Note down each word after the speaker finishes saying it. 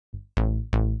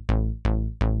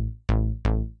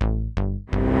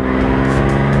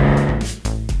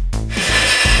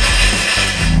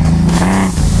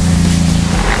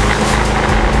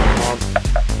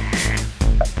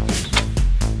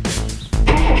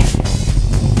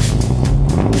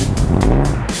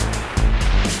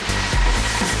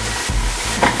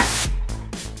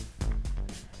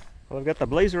I've got the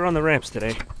Blazer on the ramps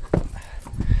today.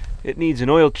 It needs an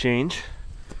oil change.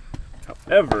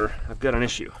 However, I've got an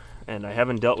issue, and I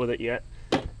haven't dealt with it yet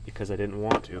because I didn't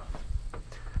want to.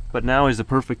 But now is the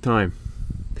perfect time.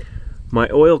 My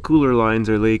oil cooler lines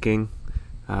are leaking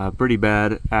pretty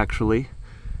bad, actually.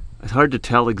 It's hard to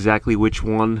tell exactly which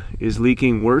one is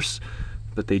leaking worse,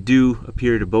 but they do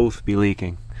appear to both be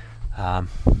leaking.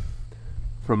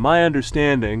 From my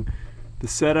understanding, the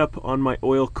setup on my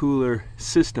oil cooler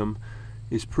system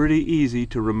is pretty easy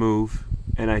to remove,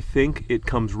 and I think it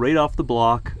comes right off the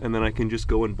block, and then I can just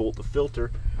go and bolt the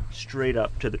filter straight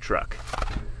up to the truck.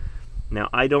 Now,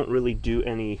 I don't really do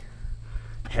any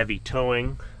heavy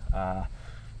towing. I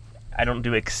don't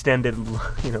do extended,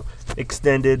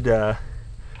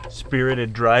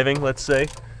 spirited driving, let's say.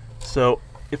 So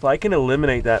if I can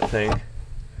eliminate that thing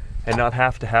and not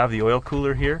have to have the oil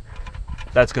cooler here,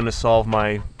 that's going to solve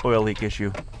my oil leak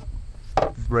issue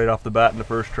right off the bat in the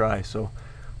first try. So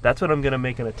that's what I'm going to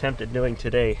make an attempt at doing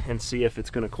today and see if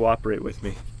it's going to cooperate with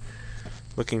me.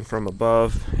 Looking from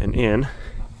above and in.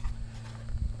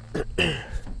 See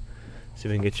if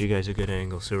we can get you guys a good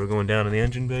angle. So we're going down in the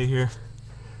engine bay here.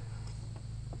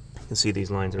 You can see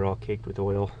these lines are all caked with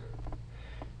oil,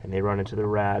 and they run into the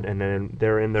rad, and then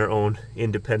they're in their own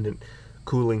independent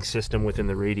cooling system within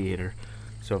the radiator.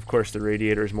 So of course the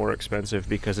radiator is more expensive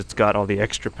because it's got all the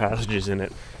extra passages in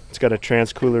it. It's got a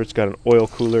trans cooler, it's got an oil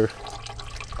cooler.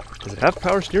 Does it have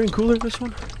power steering cooler, this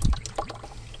one?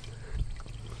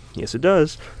 Yes, it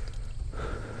does.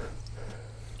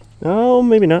 Oh,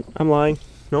 maybe not. I'm lying.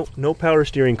 Nope, no power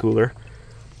steering cooler.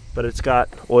 But it's got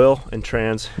oil and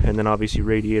trans, and then obviously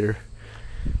radiator.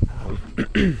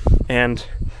 And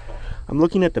I'm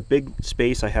looking at the big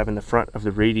space I have in the front of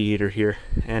the radiator here,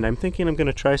 and I'm thinking I'm going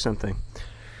to try something.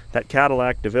 That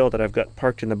Cadillac DeVille that I've got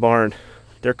parked in the barn,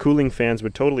 their cooling fans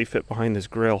would totally fit behind this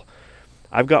grill.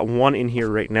 I've got one in here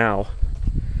right now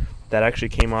that actually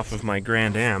came off of my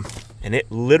Grand Am, and it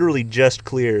literally just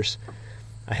clears.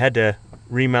 I had to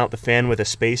remount the fan with a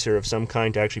spacer of some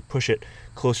kind to actually push it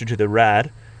closer to the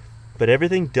rad, but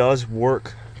everything does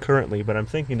work currently. But I'm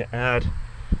thinking to add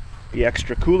the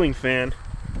extra cooling fan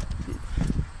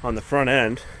on the front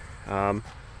end,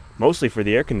 mostly for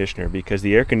the air conditioner, because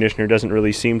the air conditioner doesn't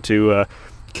really seem to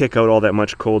kick out all that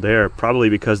much cold air, probably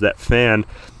because that fan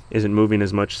isn't moving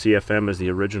as much CFM as the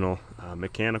original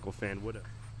mechanical fan would have.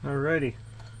 Alrighty,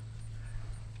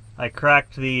 I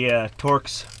cracked the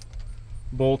Torx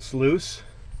bolts loose,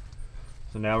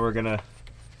 so now we're gonna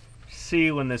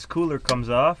see when this cooler comes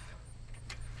off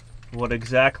what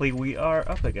exactly we are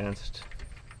up against.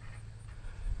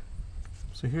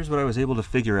 So here's what I was able to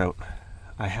figure out.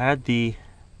 I had the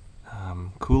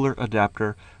cooler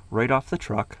adapter right off the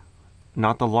truck,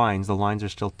 not the lines. The lines are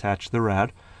still attached to the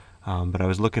rad, but I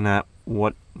was looking at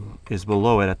what is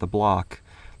below it at the block.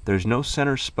 There's no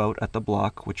center spout at the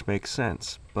block, which makes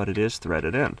sense, but it is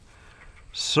threaded in.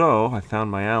 So I found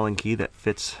my Allen key that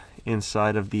fits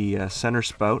inside of the center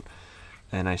spout,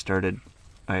 and I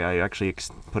actually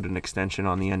put an extension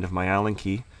on the end of my Allen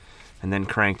key and then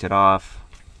cranked it off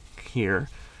here.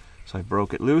 So I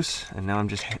broke it loose, and now I'm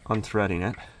just unthreading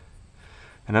it.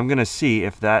 And I'm going to see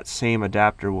if that same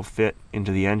adapter will fit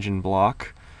into the engine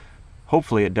block.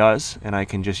 Hopefully it does, and I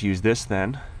can just use this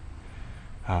then.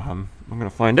 I'm going to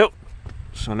find out.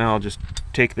 So now I'll just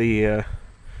take the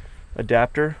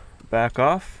adapter back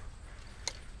off.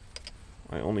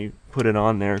 I only put it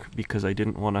on there because I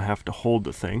didn't want to have to hold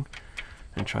the thing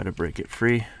and try to break it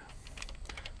free.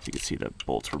 You can see the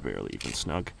bolts were barely even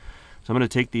snug. So I'm going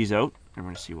to take these out and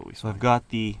we're going to see what we see. So I've got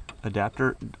the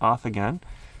adapter off again,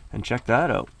 and check that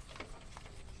out.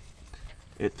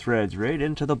 It threads right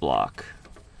into the block.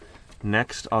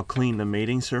 Next, I'll clean the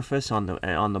mating surface on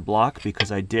the block,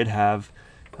 because I did have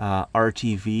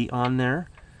RTV on there,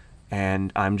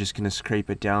 and I'm just going to scrape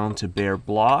it down to bare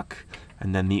block,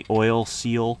 and then the oil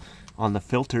seal on the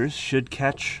filters should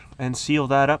catch and seal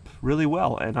that up really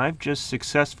well. And I've just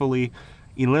successfully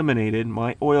eliminated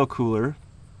my oil cooler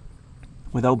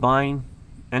without buying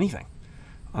anything.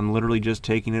 I'm literally just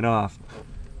taking it off.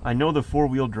 I know the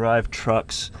four-wheel drive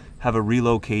trucks have a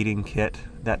relocating kit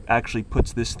that actually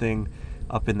puts this thing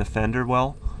up in the fender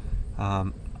well.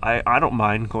 I don't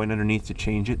mind going underneath to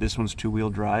change it. This one's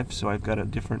two-wheel drive, so I've got a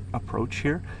different approach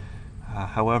here.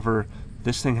 However,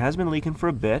 this thing has been leaking for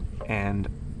a bit, and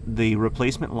the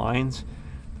replacement lines,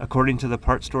 according to the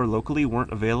parts store locally,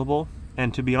 weren't available.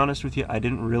 And to be honest with you, I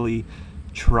didn't really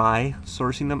try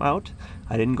sourcing them out.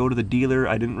 I didn't go to the dealer.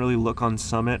 I didn't really look on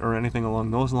Summit or anything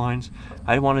along those lines.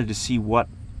 I wanted to see what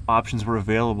options were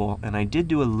available, and I did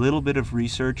do a little bit of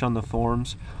research on the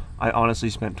forums. I honestly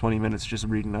spent 20 minutes just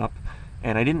reading up,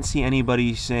 and I didn't see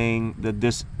anybody saying that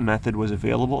this method was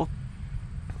available.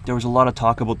 There was a lot of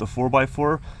talk about the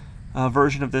 4x4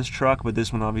 version of this truck, but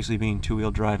this one obviously being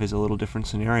two-wheel drive is a little different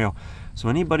scenario. So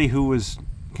anybody who was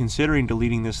considering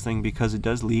deleting this thing because it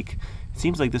does leak, it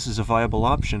seems like this is a viable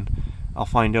option. I'll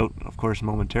find out, of course,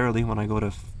 momentarily when I go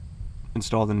to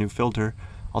install the new filter.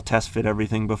 I'll test fit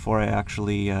everything before I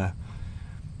actually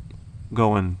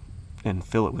go and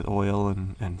fill it with oil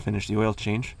and finish the oil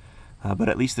change. But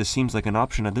at least this seems like an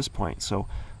option at this point. So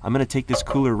I'm going to take this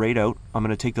cooler right out. I'm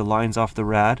going to take the lines off the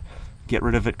rad, get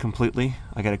rid of it completely.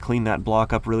 I got to clean that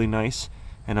block up really nice,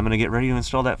 and I'm going to get ready to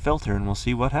install that filter, and we'll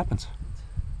see what happens.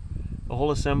 The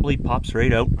whole assembly pops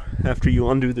right out after you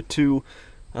undo the two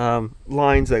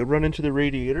lines that run into the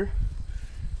radiator.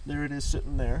 There it is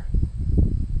sitting there.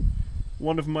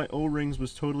 One of my O-rings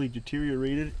was totally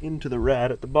deteriorated into the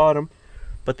rad at the bottom,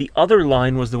 but the other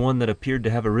line was the one that appeared to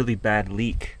have a really bad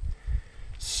leak.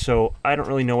 So I don't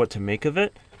really know what to make of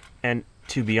it, and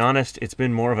to be honest, it's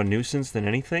been more of a nuisance than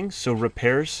anything, so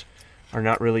repairs are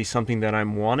not really something that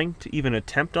I'm wanting to even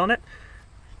attempt on it,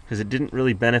 because it didn't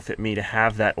really benefit me to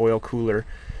have that oil cooler.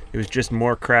 It was just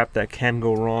more crap that can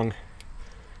go wrong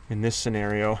in this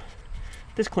scenario.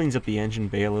 This cleans up the engine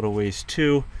bay a little ways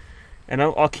too, and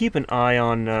I'll keep an eye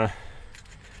on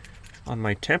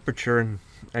my temperature, and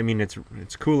I mean it's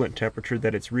coolant temperature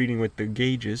that it's reading with the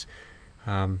gauges.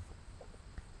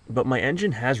 But my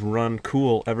engine has run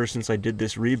cool ever since I did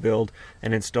this rebuild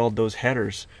and installed those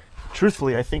headers.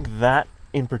 Truthfully, I think that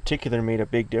in particular made a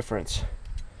big difference.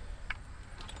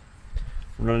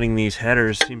 Running these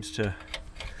headers seems to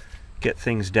get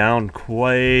things down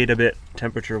quite a bit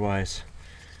temperature-wise.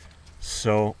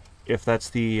 So if that's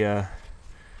the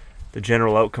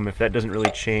general outcome, if that doesn't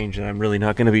really change, then I'm really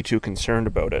not going to be too concerned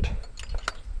about it.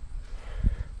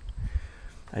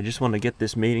 I just want to get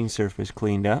this mating surface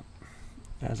cleaned up,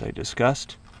 as I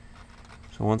discussed.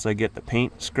 So once I get the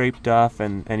paint scraped off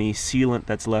and any sealant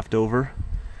that's left over,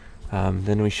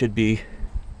 then we should be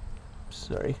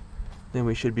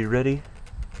ready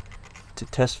to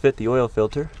test fit the oil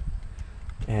filter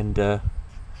and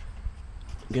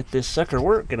get this sucker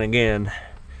working again.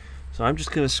 So I'm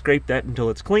just going to scrape that until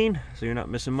it's clean, so you're not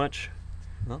missing much.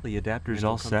 Well, the adapter's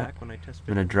all set. I'm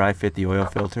going to dry fit the oil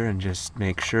filter and just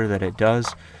make sure that it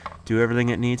does do everything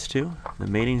it needs to. The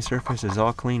mating surface is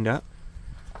all cleaned up.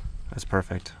 That's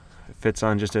perfect. It fits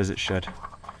on just as it should.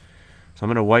 So I'm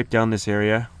going to wipe down this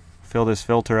area, fill this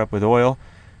filter up with oil,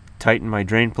 tighten my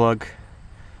drain plug,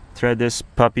 thread this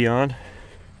puppy on.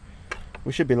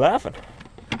 We should be laughing.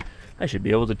 I should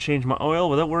be able to change my oil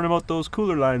without worrying about those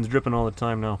cooler lines dripping all the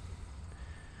time now.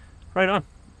 Right on.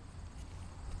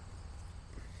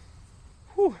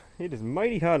 Whew, it is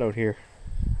mighty hot out here.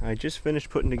 I just finished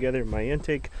putting together my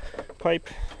intake pipe.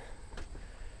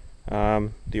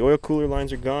 The oil cooler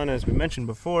lines are gone, as we mentioned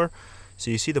before.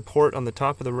 So you see the port on the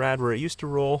top of the rad where it used to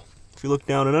roll. If you look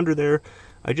down and under there,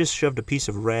 I just shoved a piece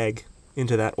of rag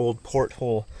into that old port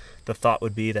hole. The thought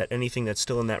would be that anything that's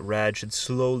still in that rad should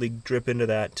slowly drip into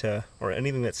that, or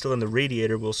anything that's still in the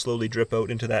radiator will slowly drip out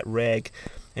into that rag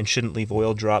and shouldn't leave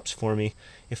oil drops for me.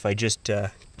 If I just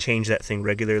change that thing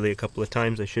regularly a couple of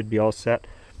times, I should be all set.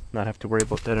 Not have to worry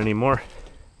about that anymore.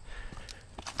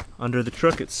 Under the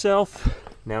truck itself,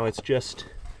 now it's just,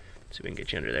 let's see if we can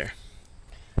get you under there.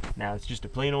 Now it's just a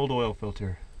plain old oil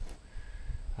filter.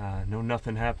 No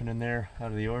nothing happening there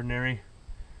out of the ordinary.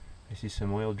 I see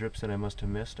some oil drips that I must have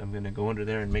missed. I'm going to go under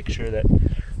there and make sure that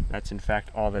that's in fact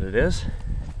all that it is.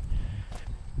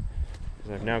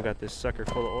 Because I've now got this sucker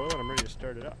full of oil and I'm ready to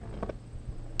start it up.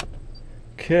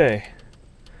 Okay.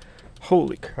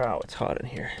 Holy cow, it's hot in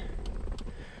here.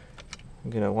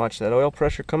 I'm going to watch that oil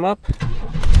pressure come up.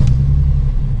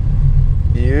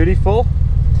 Beautiful.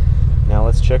 Now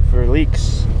let's check for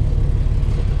leaks.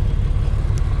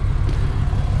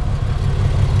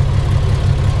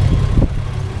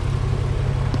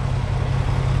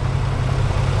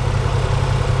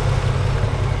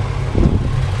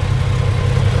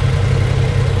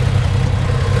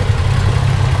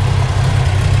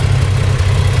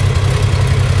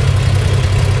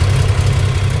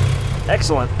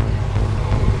 Excellent.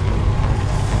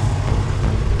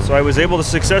 So I was able to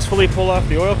successfully pull off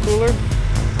the oil cooler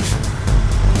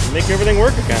and make everything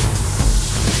work again.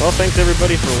 Well, thanks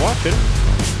everybody for watching.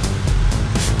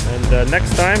 And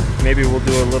next time, maybe we'll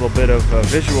do a little bit of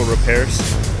visual repairs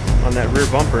on that rear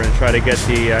bumper and try to get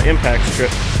the impact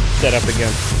strip set up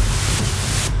again.